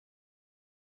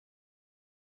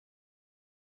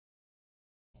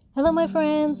Hello my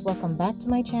friends, welcome back to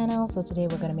my channel. So today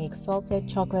we're going to make salted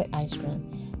chocolate ice cream.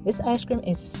 This ice cream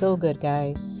is so good,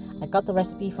 guys. I got the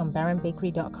recipe from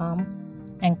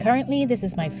baronbakery.com, and currently this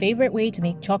is my favorite way to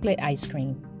make chocolate ice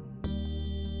cream.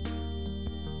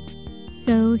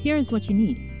 So here's what you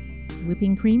need.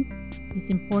 Whipping cream. It's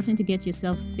important to get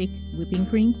yourself thick whipping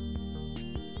cream.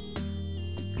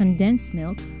 Condensed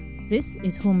milk. This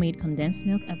is homemade condensed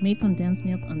milk. I've made condensed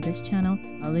milk on this channel.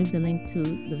 I'll leave the link to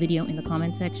the video in the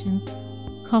comment section.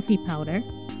 Coffee powder,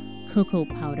 cocoa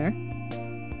powder,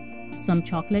 some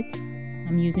chocolate.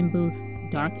 I'm using both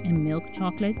dark and milk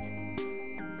chocolate,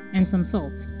 and some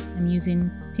salt. I'm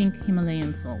using pink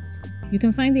Himalayan salt. You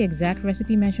can find the exact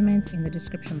recipe measurements in the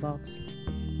description box.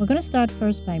 We're going to start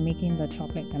first by making the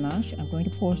chocolate ganache. I'm going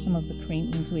to pour some of the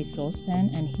cream into a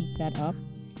saucepan and heat that up.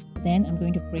 Then I'm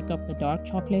going to break up the dark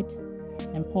chocolate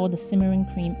and pour the simmering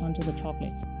cream onto the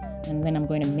chocolate. And then I'm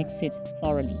going to mix it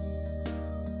thoroughly.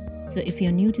 So if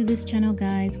you're new to this channel,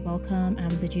 guys, welcome.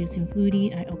 I'm the Juicing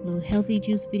Foodie. I upload healthy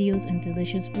juice videos and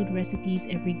delicious food recipes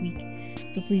every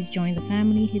week. So please join the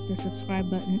family, hit the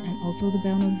subscribe button and also the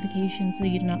bell notification so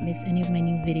you do not miss any of my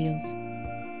new videos.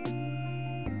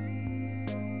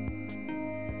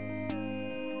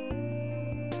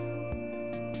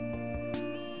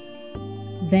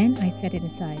 Then I set it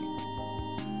aside.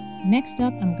 Next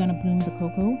up, I'm gonna bloom the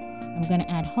cocoa. I'm gonna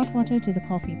add hot water to the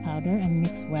coffee powder and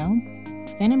mix well.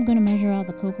 Then I'm gonna measure out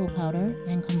the cocoa powder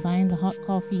and combine the hot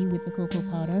coffee with the cocoa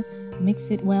powder,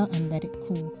 mix it well and let it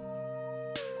cool.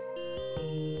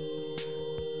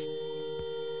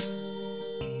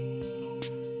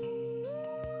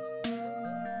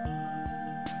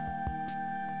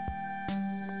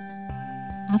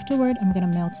 Afterward, I'm going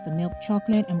to melt the milk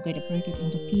chocolate. I'm going to break it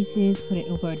into pieces, put it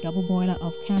over a double boiler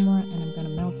off camera, and I'm going to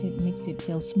melt it, mix it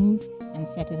till smooth, and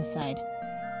set it aside.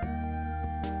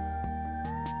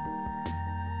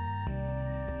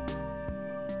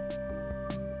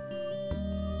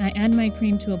 I add my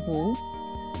cream to a bowl.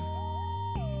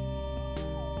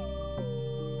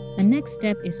 The next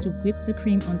step is to whip the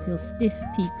cream until stiff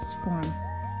peaks form.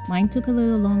 Mine took a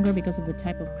little longer because of the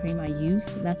type of cream I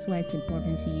used. That's why it's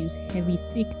important to use heavy,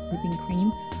 thick whipping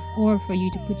cream, or for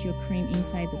you to put your cream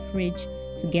inside the fridge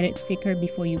to get it thicker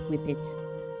before you whip it.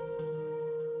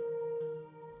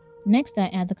 Next, I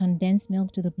add the condensed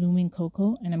milk to the blooming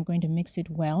cocoa and I'm going to mix it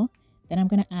well. Then I'm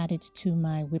going to add it to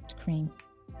my whipped cream.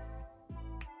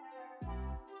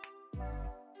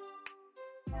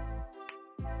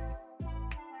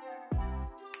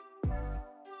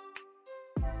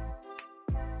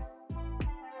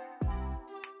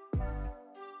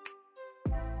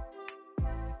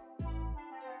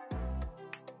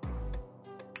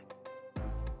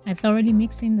 I thoroughly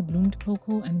mix in the bloomed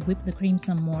cocoa and whip the cream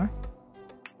some more.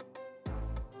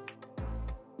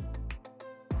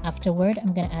 Afterward,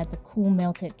 I'm going to add the cool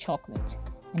melted chocolate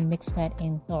and mix that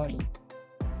in thoroughly.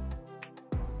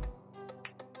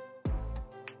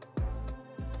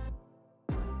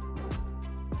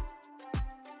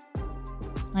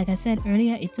 Like I said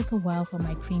earlier, it took a while for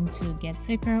my cream to get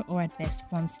thicker or at best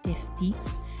form stiff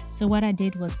peaks. So what I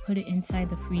did was put it inside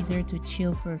the freezer to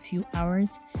chill for a few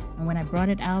hours. And when I brought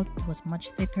it out, it was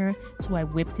much thicker. So I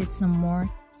whipped it some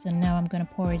more. So now I'm going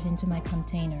to pour it into my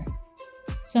container.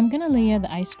 So I'm going to layer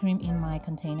the ice cream in my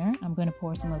container. I'm going to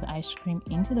pour some of the ice cream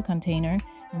into the container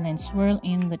and then swirl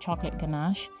in the chocolate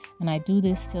ganache. And I do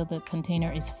this till the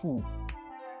container is full.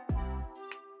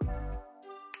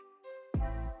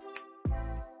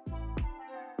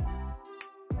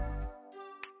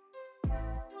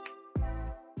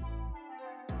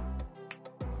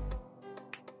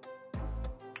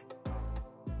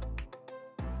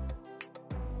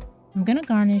 I'm going to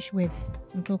garnish with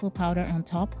some cocoa powder on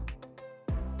top.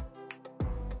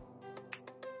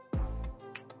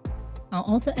 I'll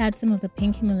also add some of the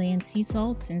pink Himalayan sea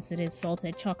salt since it is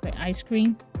salted chocolate ice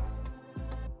cream.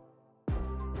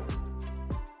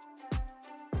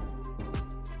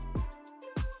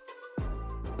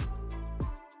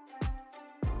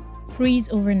 Freeze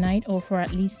overnight or for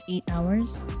at least 8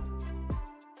 hours.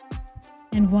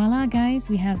 And voila, guys,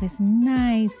 we have this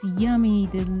nice, yummy,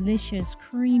 delicious,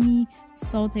 creamy,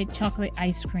 salted chocolate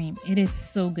ice cream. It is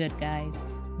so good, guys.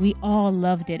 We all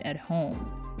loved it at home.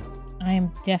 I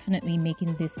am definitely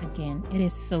making this again. It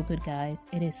is so good, guys.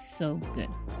 It is so good.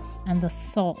 And the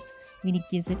salt really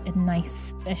gives it a nice,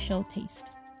 special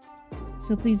taste.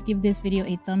 So please give this video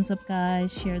a thumbs up,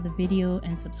 guys. Share the video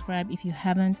and subscribe if you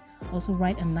haven't. Also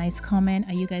write a nice comment.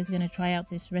 Are you guys going to try out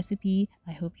this recipe?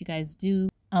 I hope you guys do.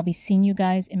 I'll be seeing you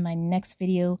guys in my next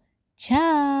video.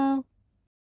 Ciao!